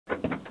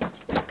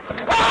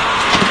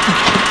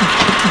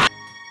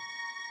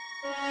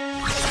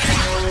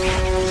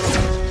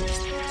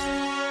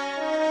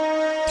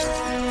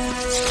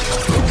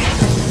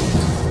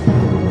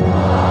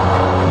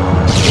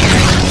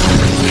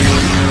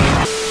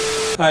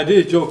Hi,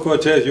 this is Joe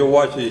Cortez. You're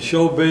watching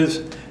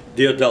ShowBizz,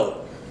 the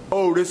adult.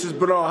 Oh, this is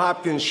Bernard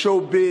Hopkins,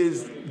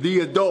 ShowBizz,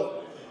 the adult.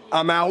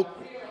 I'm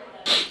out.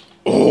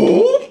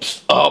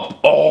 Oops, up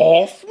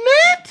off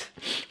net.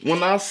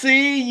 When I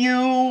see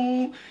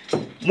you,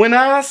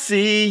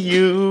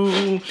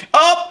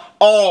 up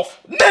off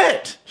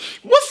net.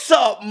 What's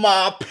up,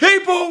 my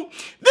people?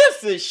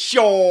 This is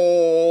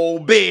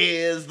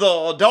ShowBizz,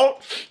 the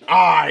adult.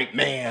 All right,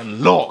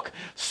 man, look.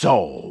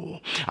 So,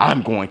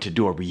 I'm going to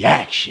do a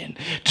reaction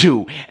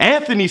to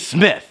Anthony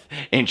Smith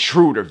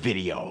Intruder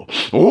video.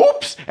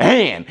 Oops,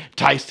 and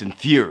Tyson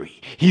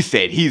Fury. He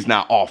said he's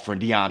not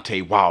offering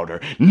Deontay Wilder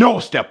no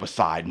step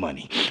aside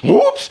money.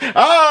 Oops, all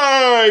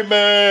right,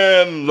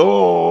 man,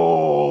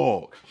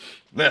 look.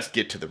 Let's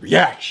get to the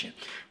reaction.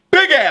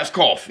 Big ass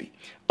coffee.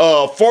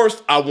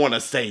 First, I want to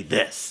say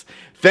this.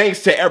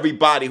 Thanks to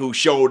everybody who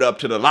showed up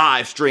to the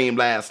live stream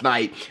last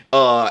night,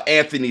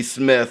 Anthony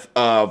Smith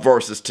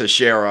versus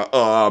Teixeira.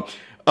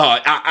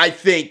 I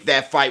think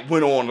that fight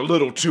went on a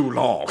little too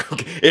long,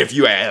 if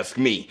you ask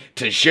me.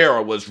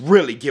 Teixeira was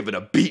really giving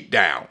a beat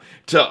down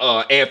to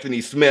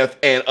Anthony Smith,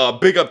 and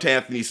big up to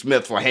Anthony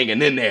Smith for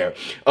hanging in there.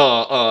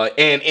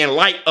 And in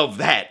light of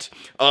that,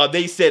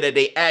 they said that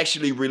they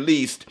actually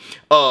released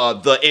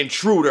the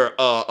Intruder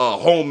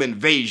home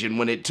invasion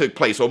when it took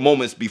place, or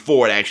moments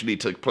before it actually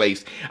took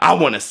place. I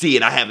want to see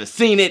it. I haven't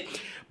seen it.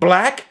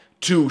 Black,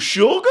 2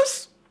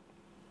 sugars.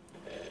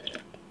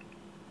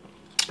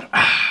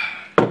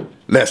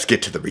 Let's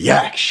get to the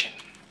reaction.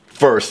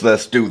 First,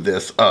 let's do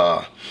this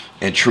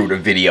Intruder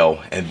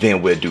video, and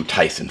then we'll do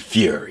Tyson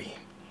Fury.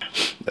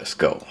 Let's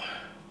go.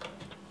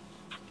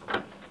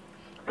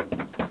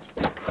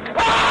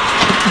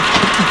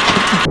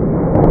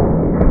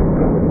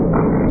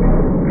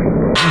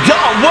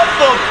 What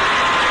the?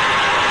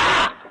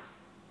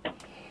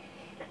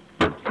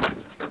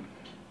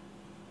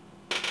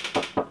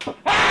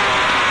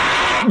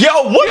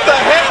 Yo, what the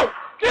hell?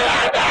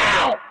 Get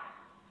out!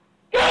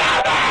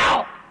 Get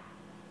out!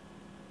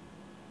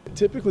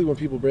 Typically, when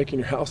people break in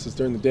your house, it's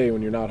during the day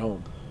when you're not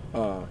home.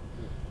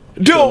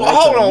 Dude,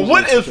 hold on.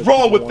 What is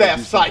wrong with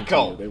that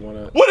psycho?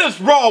 What is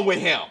wrong with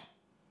him?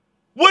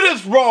 What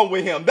is wrong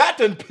with him? That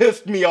done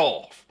pissed me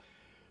off.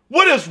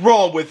 What is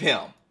wrong with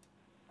him?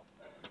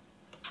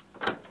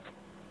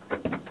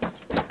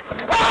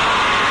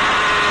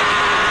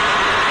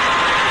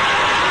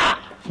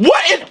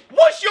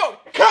 What's your,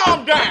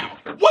 calm down.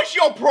 What's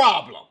your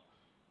problem?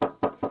 Get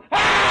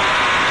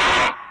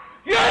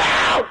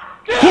out!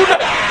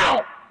 Get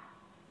out!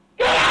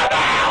 Get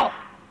out!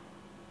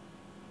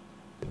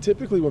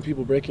 Typically, when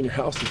people break in your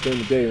house, it's during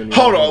the day when you're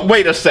Hold on,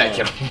 wait a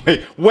second.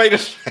 Wait a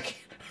second.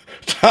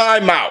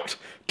 Time out.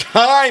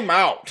 Time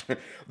out.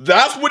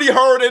 That's what he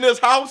heard in his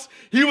house?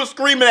 He was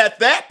screaming at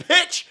that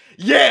pitch?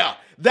 Yeah,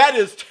 that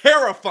is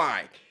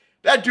terrifying.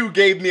 That dude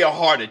gave me a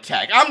heart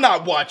attack. I'm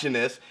not watching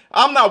this.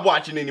 I'm not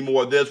watching any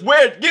more of this.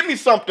 Give me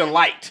something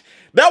light.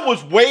 That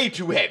was way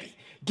too heavy.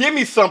 Give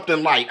me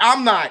something light.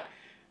 I'm not.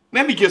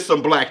 Let me get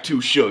some black 2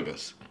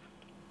 sugars.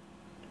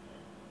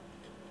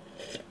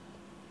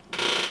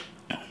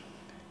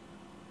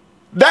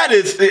 That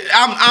is,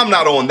 I'm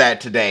not on that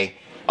today.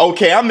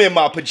 Okay, I'm in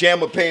my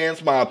pajama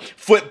pants, my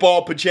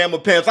football pajama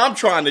pants. I'm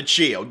trying to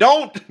chill.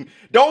 Don't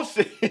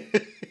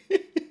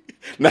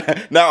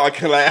now I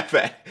can laugh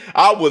at it.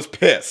 I was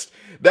pissed.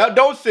 Now,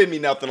 don't send me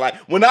nothing like,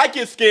 when I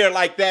get scared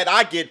like that,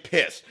 I get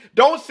pissed.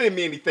 Don't send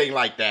me anything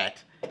like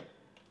that.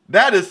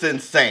 That is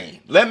insane.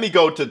 Let me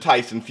go to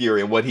Tyson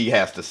Fury and what he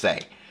has to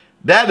say.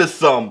 That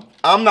is I'm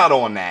not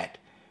on that.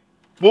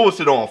 What was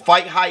it on?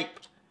 Fight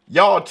Hype?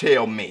 Y'all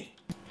tell me.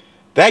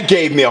 That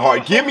gave me a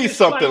heart. Give me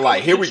something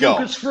like, here we go.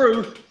 Talk us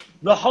through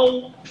the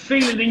whole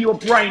feeling in your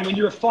brain when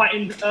you were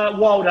fighting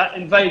Wilder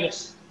in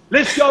Vegas.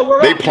 Let's go.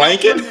 We're they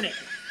planking?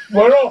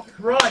 We're off.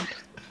 Right.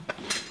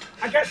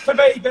 I get to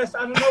Vegas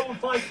and I know I'm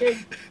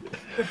fighting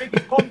the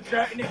biggest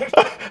puncher in the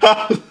history.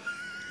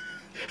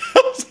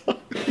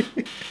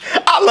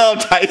 I love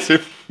Tyson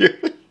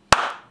Fury.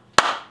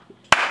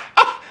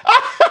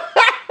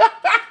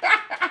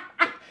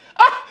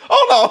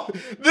 Hold on.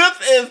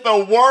 This is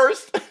the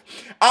worst.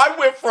 I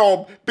went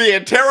from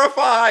being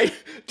terrified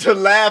to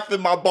laughing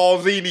my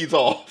ballsinis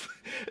off.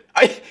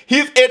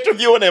 He's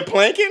interviewing and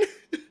planking?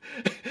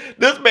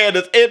 This man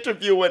is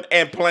interviewing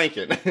and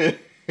planking.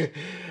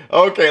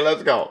 Okay,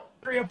 let's go.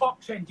 Of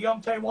boxing,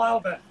 Deontay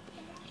Wilder.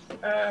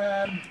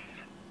 And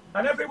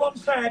everyone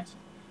said,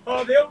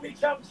 oh, the only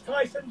chance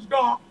Tyson's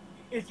got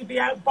is to be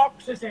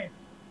outboxers him.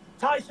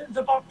 Tyson's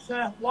a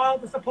boxer,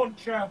 Wilder's a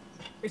puncher.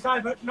 It's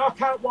either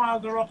knock out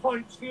Wilder or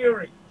points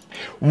Fury.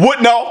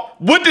 What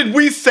did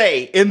we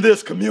say in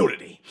this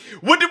community?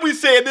 What did we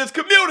say in this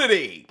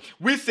community?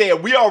 We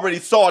said we already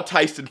saw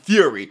Tyson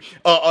Fury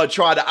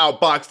try to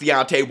outbox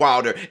Deontay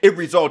Wilder. It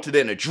resulted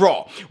in a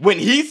draw. When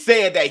he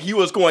said that he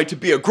was going to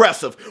be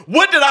aggressive,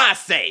 what did I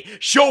say?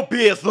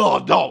 ShowBizz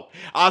the adult.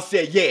 I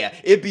said, yeah,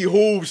 it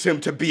behooves him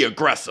to be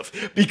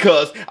aggressive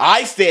because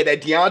I said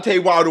that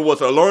Deontay Wilder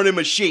was a learning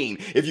machine.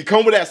 If you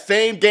come with that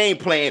same game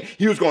plan,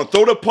 he was going to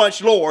throw the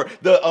punch lower,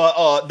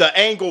 the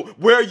angle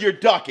where you're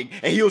ducking,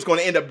 and he was going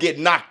to end up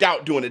getting knocked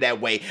out doing it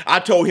that way. I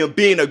told him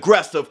being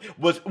aggressive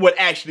would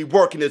actually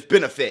work in his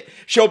benefit.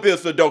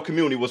 ShowBizz the adult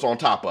community was on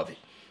top of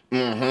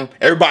it.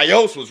 Everybody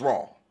else was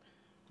wrong.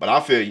 But I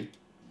feel you.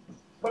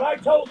 But I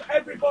told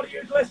everybody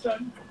who'd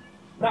listened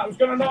that I was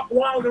going to knock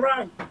Wilder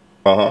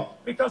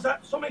out. Because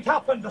something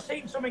happened. I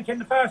seen something in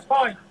the first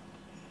fight.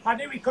 I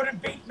knew he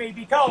couldn't beat me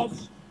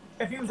because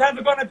if he was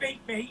ever going to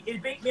beat me,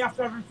 he'd beat me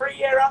after having 3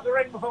 years out the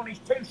ring with only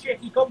 2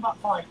 shitty comeback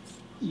fights.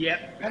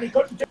 Yep. And he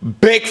couldn't do.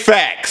 Big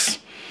facts.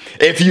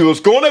 If he was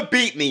going to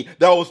beat me,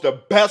 that was the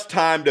best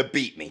time to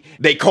beat me.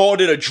 They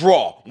called it a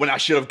draw when I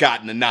should have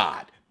gotten a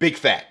nod. Big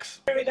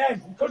facts. He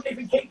couldn't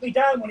even keep me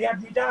down when he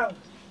had me down.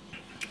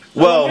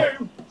 So Well, I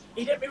knew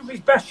he didn't move his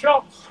best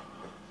shots.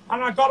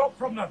 And I got up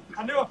from them.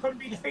 I knew I couldn't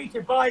be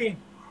defeated by him.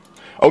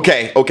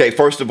 okay,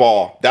 first of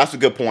all, that's a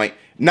good point.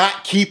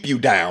 Not keep you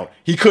down.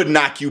 He could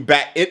knock you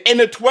back. In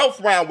the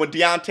 12th round with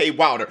Deontay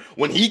Wilder,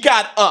 when he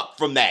got up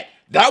from that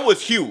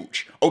was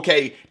huge.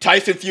 Okay,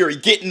 Tyson Fury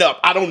getting up.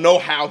 I don't know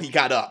how he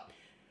got up.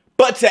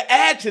 But to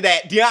add to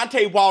that,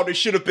 Deontay Wilder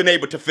should have been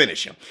able to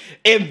finish him.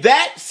 In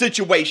that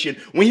situation,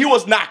 when he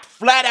was knocked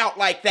flat out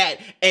like that,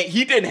 and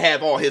he didn't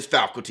have all his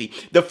faculty,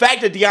 the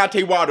fact that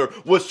Deontay Wilder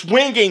was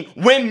swinging,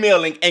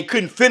 windmilling, and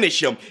couldn't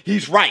finish him,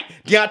 he's right.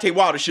 Deontay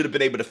Wilder should have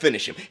been able to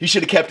finish him. He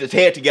should have kept his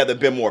head together and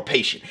been more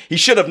patient. He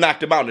should have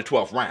knocked him out in the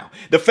 12th round.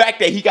 The fact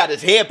that he got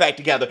his head back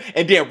together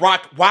and then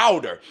rocked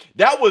Wilder,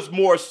 that was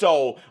more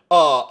so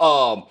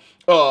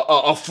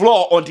a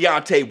flaw on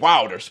Deontay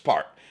Wilder's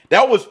part.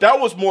 That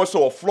was more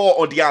so a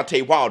flaw on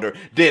Deontay Wilder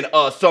than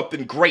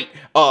something great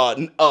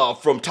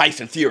from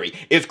Tyson Fury.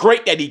 It's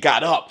great that he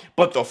got up,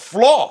 but the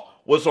flaw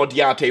was on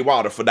Deontay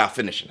Wilder for not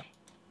finishing him.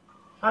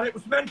 And it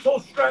was mental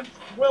strength,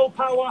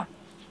 willpower,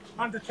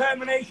 and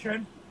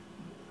determination,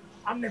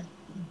 and the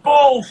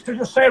balls to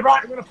just say,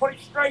 right, I'm going to put it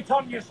straight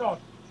on you, son.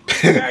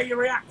 How you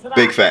react to that.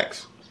 Big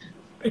facts.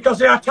 Because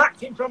they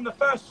attacked him from the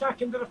first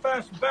second to the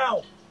first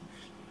bell.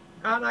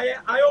 And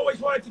I always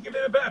wanted to give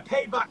him a bit of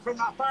payback from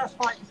that first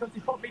fight because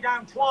he put me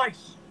down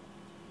twice.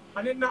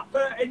 And in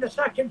the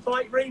second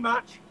fight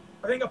rematch,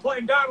 I think I put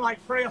him down like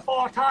 3 or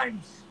 4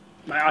 times.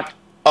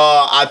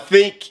 I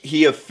think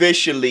he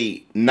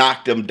officially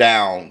knocked him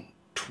down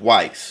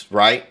twice,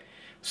 right?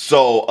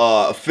 So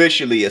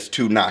officially it's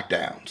 2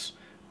 knockdowns.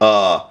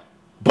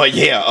 But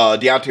yeah,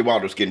 Deontay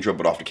Wilder's getting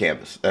dribbled off the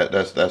canvas.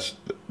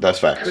 That's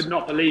facts. I could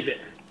not believe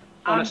it.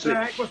 Honestly.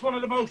 And it was one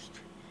of the most.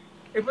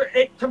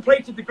 It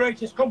completed the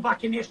greatest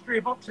comeback in the history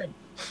of boxing.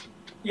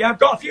 Yeah, I've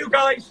got a few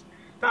guys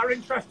that are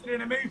interested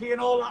in a movie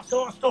and all that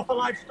sort of stuff, a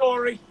life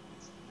story.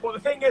 But the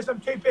thing is, I'm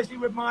too busy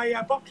with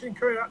my boxing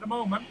career at the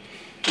moment.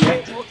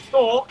 Ain't much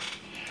thought.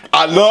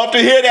 I love to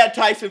hear that,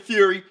 Tyson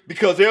Fury,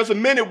 because there's a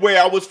minute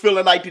where I was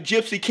feeling like the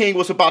Gypsy King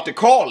was about to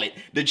call it.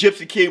 The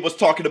Gypsy King was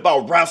talking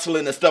about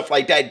wrestling and stuff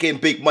like that,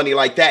 getting big money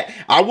like that.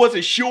 I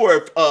wasn't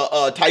sure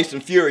if Tyson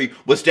Fury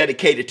was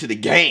dedicated to the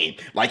game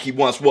like he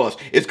once was.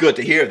 It's good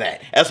to hear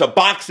that. As a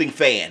boxing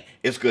fan,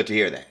 it's good to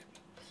hear that.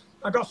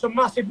 I got some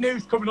massive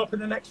news coming up in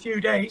the next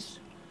few days,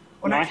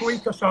 or next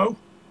week or so.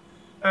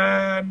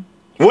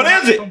 What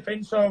is it?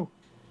 Something, so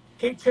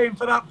keep tuned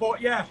for that.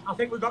 But yeah, I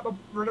think we've got the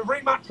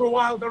rematch for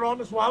Wilder on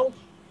as well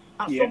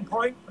at some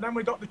point. And then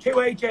we've got the 2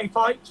 AJ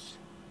fights.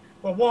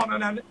 Well, one,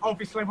 and then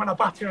obviously when I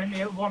batter in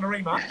the other one, a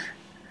rematch.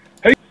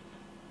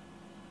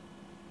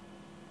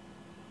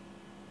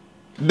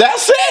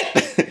 That's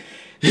it.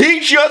 He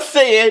just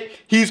said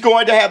he's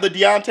going to have the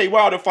Deontay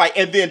Wilder fight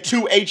and then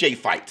 2 AJ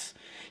fights.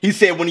 He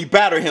said when he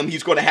batter him,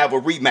 he's going to have a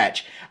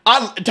rematch.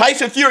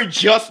 Tyson Fury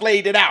just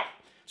laid it out.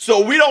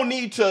 So we don't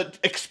need to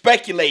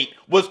speculate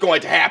what's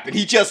going to happen.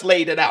 He just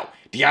laid it out.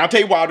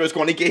 Deontay Wilder is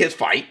going to get his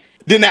fight.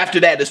 Then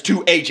after that is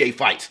 2 AJ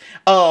fights.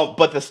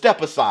 But the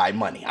step aside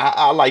money,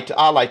 I like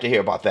to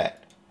hear about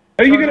that.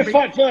 Who are you going to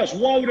fight first,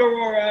 Wilder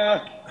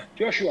or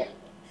Joshua?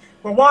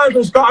 Well,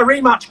 Wilder's got a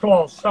rematch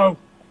clause, so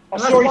I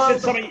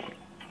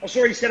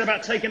saw he said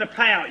about taking a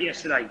payout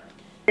yesterday.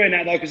 Doing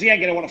that though, because he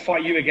ain't going to want to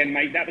fight you again,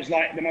 mate. That was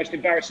like the most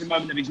embarrassing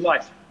moment of his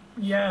life.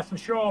 Yeah, for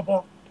sure,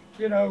 but.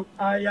 You know,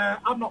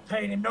 I'm not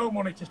paying him no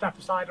money to step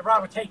aside. I'd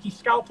rather take his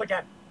scalp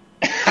again.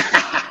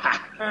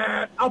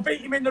 I'll beat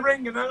him in the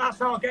ring, and that's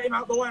how I'll get him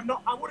out the way.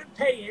 I wouldn't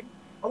pay him.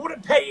 I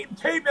wouldn't pay him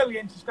 $2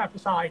 million to step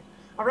aside.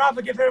 I'd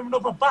rather give him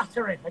another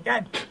battering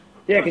again.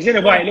 Yeah, because in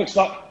a way it looks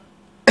like.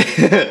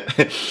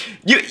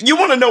 You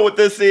want to know what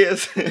this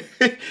is?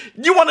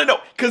 You want to know,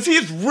 because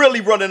he's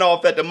really running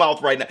off at the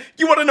mouth right now.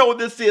 You want to know what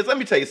this is? Let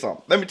me tell you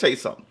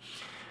something.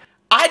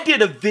 I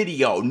did a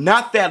video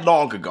not that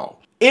long ago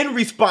in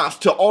response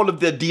to all of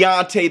the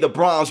Deontay the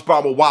Bronze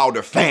Bomber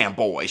Wilder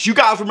fanboys. You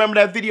guys remember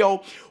that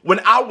video? When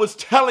I was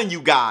telling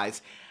you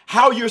guys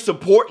how you're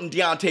supporting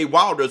Deontay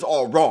Wilder is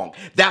all wrong.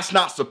 That's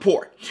not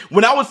support.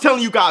 When I was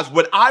telling you guys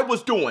what I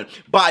was doing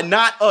by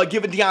not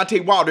giving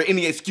Deontay Wilder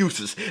any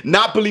excuses,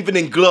 not believing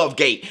in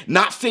Glovegate,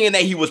 not saying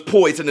that he was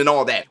poisoned and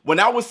all that. When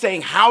I was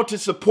saying how to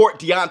support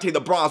Deontay the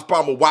Bronze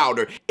Bomber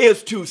Wilder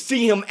is to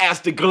see him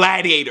as the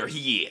gladiator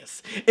he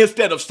is.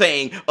 Instead of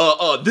saying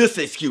this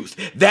excuse,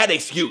 that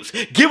excuse.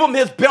 Give him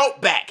his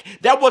belt back.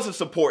 That wasn't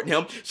supporting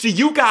him. See,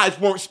 you guys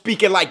weren't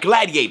speaking like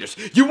gladiators.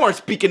 You weren't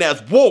speaking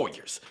as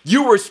warriors.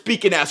 You were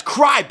speaking as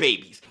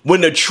crybabies.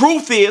 When the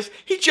truth is,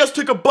 he just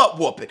took a butt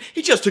whooping.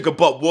 He just took a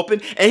butt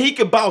whooping, and he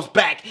could bounce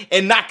back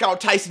and knock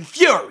out Tyson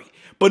Fury.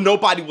 But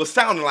nobody was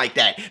sounding like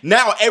that.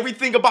 Now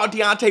everything about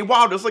Deontay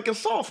Wilder is looking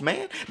soft,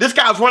 man. This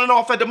guy's running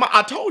off at the mouth.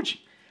 I told you.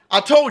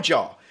 I told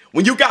y'all.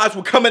 When you guys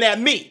were coming at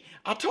me,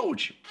 I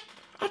told you.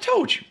 I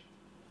told you.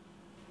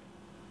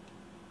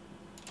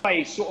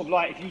 It's sort of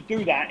like, if you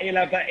do that, he'll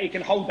have that, he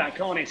can hold that,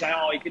 can't he? Say,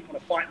 oh, he didn't want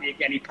to fight me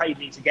again. He paid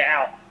me to get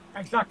out.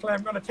 Exactly.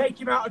 I'm going to take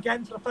him out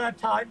again for the third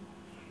time,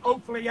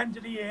 hopefully end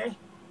of the year.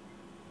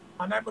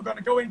 And then we're going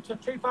to go into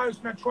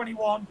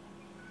 2021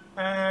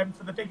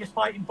 for the biggest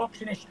fight in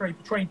boxing history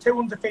between two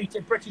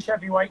undefeated British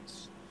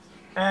heavyweights,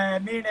 me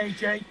and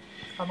AJ,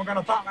 and we're going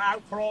to battle it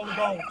out for all the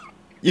gold.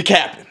 You're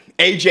capping.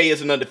 AJ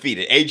isn't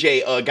undefeated.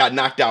 AJ got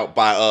knocked out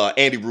by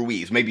Andy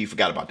Ruiz. Maybe you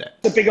forgot about that.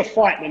 It's a bigger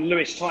fight than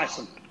Lewis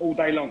Tyson all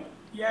day long.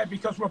 Yeah,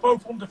 because we're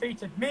both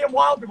undefeated. Me and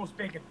Wilder was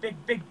big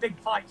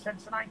fight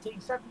since the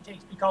 1970s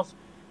because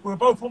we were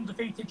both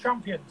undefeated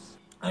champions.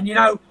 And, you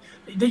know,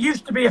 there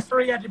used to be a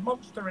three-headed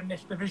monster in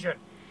this division.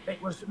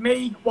 It was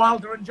me,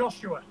 Wilder, and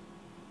Joshua.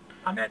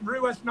 And then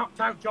Ruiz knocked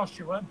out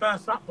Joshua,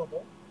 burst that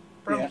bubble,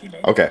 broke him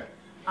in. Okay.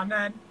 And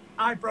then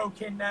I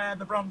broke in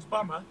the Bronze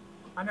Bomber.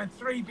 And then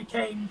 3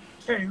 became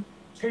 2,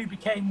 2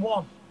 became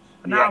 1.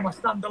 And now I'm a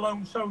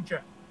standalone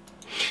soldier.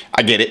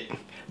 I get it.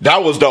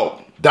 That was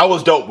dope. That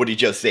was dope what he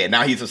just said.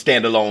 Now he's a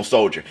standalone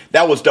soldier.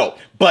 That was dope.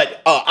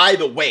 But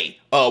either way,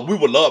 we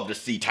would love to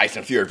see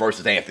Tyson Fury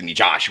versus Anthony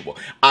Joshua.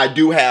 I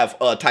do have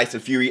Tyson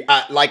Fury.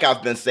 Like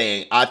I've been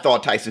saying, I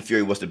thought Tyson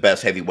Fury was the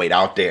best heavyweight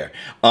out there.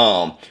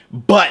 And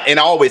I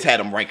always had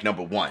him ranked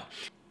 #1.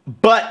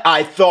 But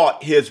I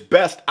thought his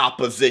best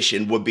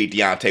opposition would be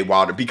Deontay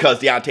Wilder because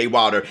Deontay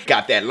Wilder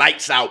got that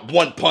lights out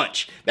one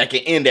punch that can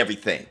end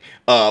everything.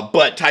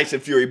 But Tyson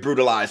Fury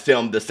brutalized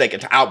him the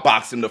second time,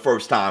 outboxed him the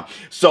first time.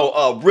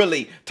 So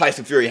really,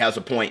 Tyson Fury has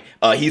a point.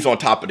 He's on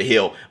top of the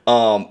hill.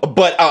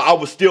 But I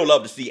would still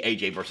love to see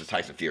AJ versus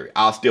Tyson Fury.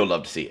 I'll still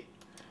love to see it.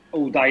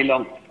 All day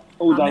long.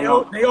 All day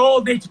long. They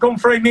all need to come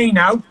through me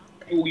now.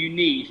 All you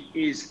need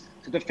is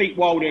to defeat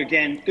Wilder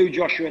again, do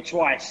Joshua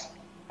twice.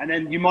 And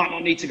then you might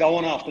not need to go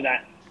on after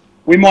that.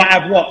 We might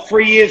have, what,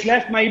 3 years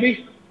left,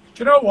 maybe?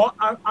 Do you know what?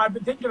 I've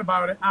been thinking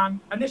about it,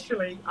 and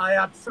initially I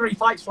had 3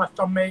 fights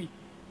left on me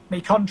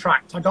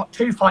contract. I got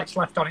 2 fights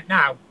left on it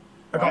now.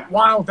 I got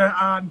Wilder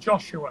and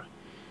Joshua.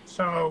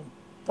 So,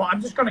 but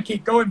I'm just going to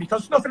keep going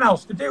because there's nothing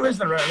else to do, is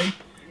there really?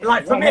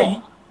 Like for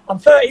me, I'm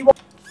 31.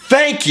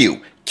 Thank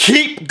you.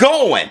 Keep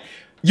going.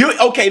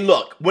 Okay,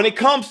 look, when it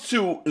comes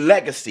to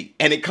legacy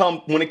and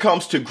when it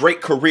comes to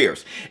great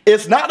careers,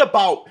 it's not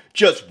about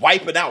just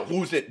wiping out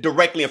who's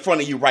directly in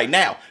front of you right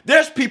now.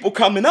 There's people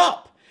coming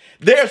up.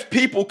 There's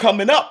people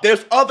coming up.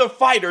 There's other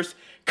fighters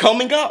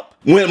coming up.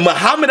 When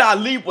Muhammad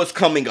Ali was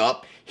coming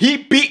up, he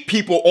beat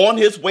people on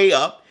his way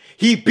up.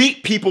 He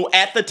beat people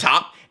at the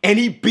top. And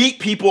he beat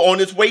people on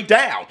his way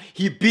down.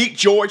 He beat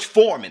George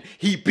Foreman.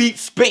 He beat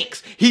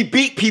Spinks. He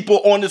beat people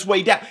on his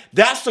way down.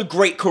 That's a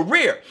great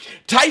career.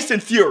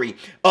 Tyson Fury,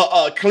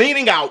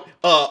 cleaning out,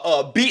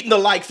 beating the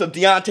likes of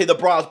Deontay the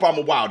Bronze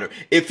Bomber Wilder.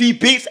 If he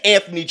beats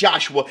Anthony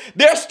Joshua,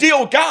 there's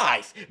still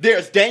guys.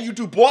 There's Daniel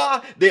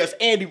Dubois. There's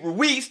Andy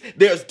Ruiz.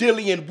 There's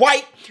Dillian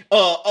White.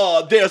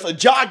 There's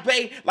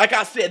Ajagbe. Like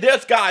I said,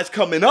 there's guys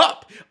coming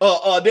up.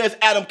 There's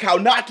Adam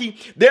Kaunaki.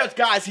 There's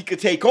guys he could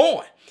take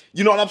on.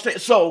 You know what I'm saying?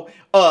 So,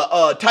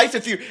 Tyson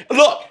Fury,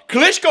 look,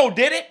 Klitschko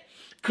did it.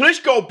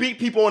 Klitschko beat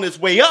people on his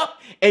way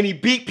up, and he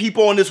beat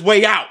people on his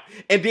way out.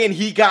 And then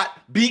he got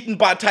beaten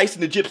by Tyson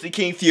the Gypsy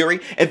King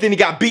Fury, and then he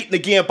got beaten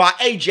again by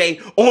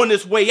AJ on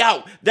his way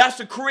out. That's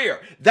a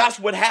career. That's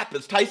what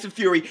happens. Tyson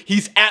Fury,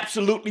 he's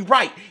absolutely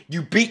right.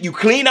 You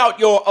clean out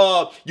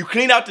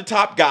the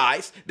top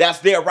guys that's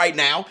there right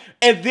now,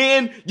 and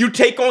then you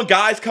take on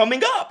guys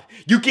coming up.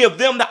 You give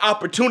them the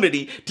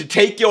opportunity to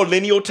take your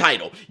lineal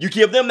title. You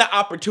give them the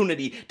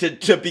opportunity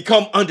to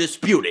become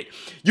undisputed.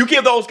 You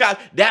give those guys,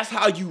 that's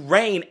how you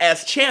reign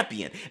as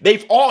champion.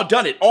 They've all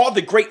done it. All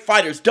the great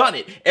fighters done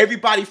it.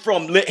 Everybody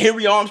from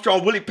Henry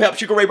Armstrong, Willie Pep,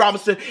 Sugar Ray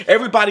Robinson,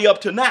 everybody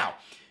up to now.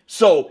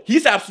 So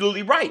he's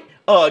absolutely right.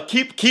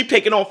 Keep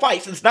taking on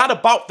fights. It's not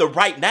about the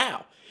right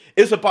now.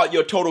 It's about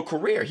your total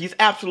career. He's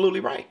absolutely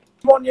right.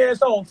 1 year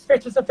old,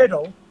 fit as a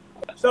fiddle.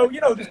 So,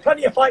 you know, there's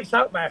plenty of fights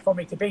out there for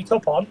me to beat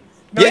up on.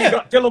 You know, you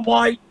got Dylan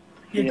White,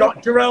 you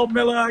got Jarrell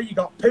Miller, you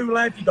got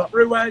Pulev, you got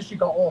Ruiz, you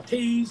got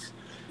Ortiz,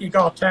 you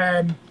got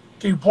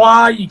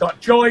Dubois, you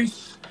got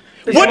Joyce.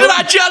 What did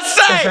I just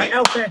say? There's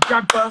Elfie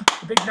Jagba,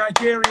 the big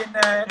Nigerian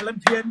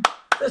Olympian.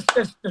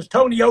 There's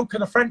Tony Oka,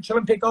 the French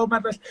Olympic gold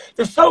medalist.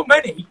 There's so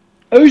many.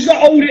 Who's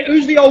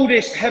the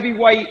oldest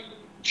heavyweight,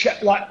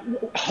 like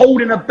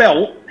holding a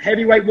belt,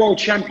 heavyweight world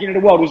champion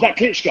of the world? Was that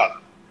Klitschko?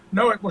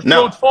 No, it was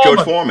No, George Foreman.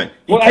 George Foreman.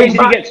 What age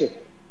did he get to?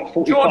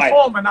 45. George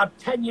Foreman had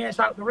 10 years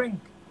out the ring.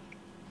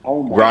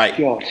 Oh my Right.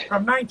 God.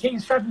 From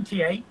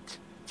 1978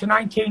 to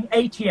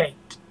 1988.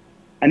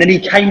 And then he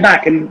came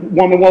back and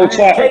won the world And he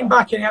title. came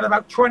back and he had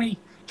about 20,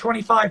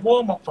 25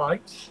 warm-up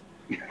fights.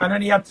 And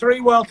then he had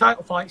 3 world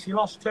title fights. He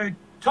lost to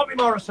Tommy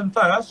Morrison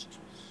first.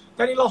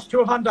 Then he lost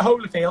to Evander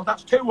Holyfield.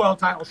 That's 2 world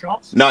title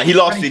shots. No, he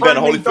lost And to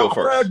Evander finally Holyfield got a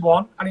first. 3rd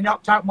one, and he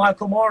knocked out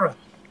Michael Moorer.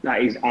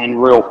 That is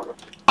unreal.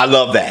 I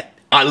love that.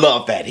 I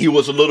love that. He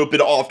was a little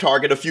bit off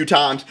target a few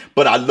times,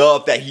 but I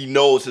love that he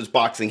knows his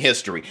boxing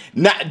history.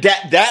 Now,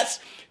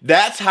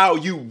 that's how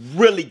you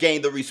really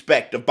gain the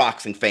respect of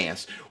boxing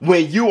fans.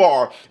 When you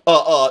are,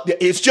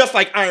 it's just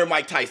like Iron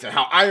Mike Tyson,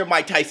 how Iron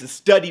Mike Tyson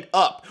studied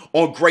up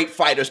on great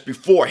fighters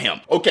before him.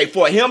 Okay,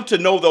 for him to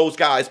know those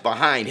guys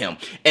behind him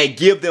and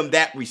give them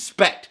that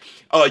respect,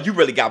 you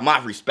really got my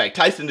respect.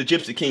 Tyson the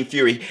Gypsy King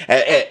Fury,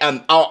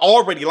 I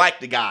already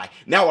like the guy.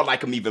 Now I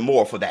like him even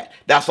more for that.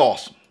 That's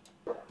awesome.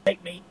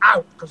 Take me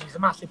out because he's a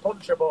massive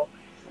puncher, but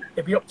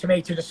it'd be up to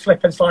me to just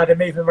slip and slide and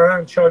move him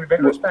around, show him a bit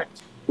of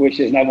respect. Which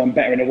there's no one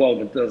better in the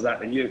world that does that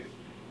than you.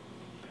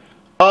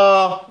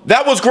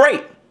 That was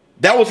great.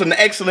 That was an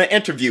excellent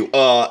interview.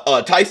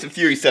 Tyson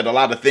Fury said a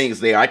lot of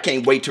things there. I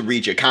can't wait to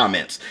read your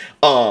comments.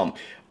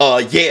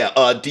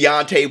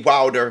 Deontay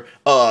Wilder,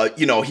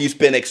 you know, he's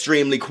been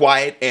extremely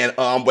quiet, and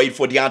I'm waiting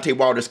for Deontay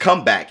Wilder's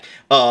comeback.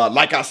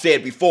 Like I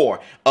said before,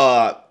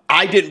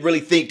 I didn't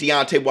really think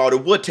Deontay Wilder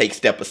would take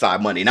step-aside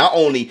money. Not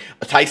only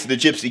Tyson the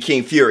Gypsy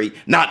King Fury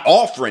not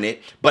offering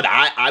it, but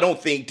I don't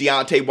think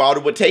Deontay Wilder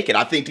would take it.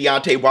 I think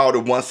Deontay Wilder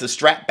wants his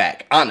strap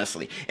back,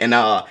 honestly. And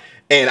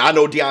I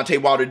know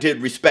Deontay Wilder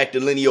did respect the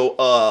lineal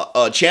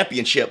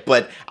championship,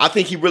 but I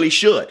think he really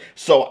should.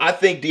 So I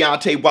think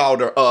Deontay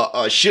Wilder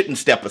shouldn't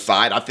step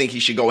aside. I think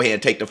he should go ahead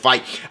and take the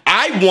fight.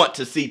 I want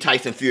to see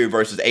Tyson Fury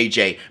versus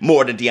AJ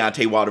more than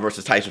Deontay Wilder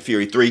versus Tyson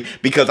Fury 3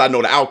 because I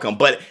know the outcome.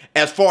 But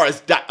as far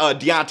as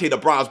Deontay the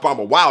Bronze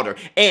Bomber Wilder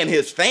and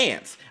his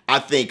fans, I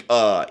think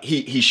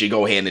he should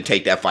go ahead and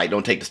take that fight.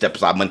 Don't take the step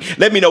aside money.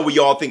 Let me know what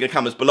y'all think in the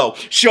comments below.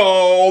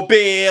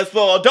 ShowBizz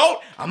for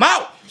Adult. I'm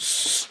out.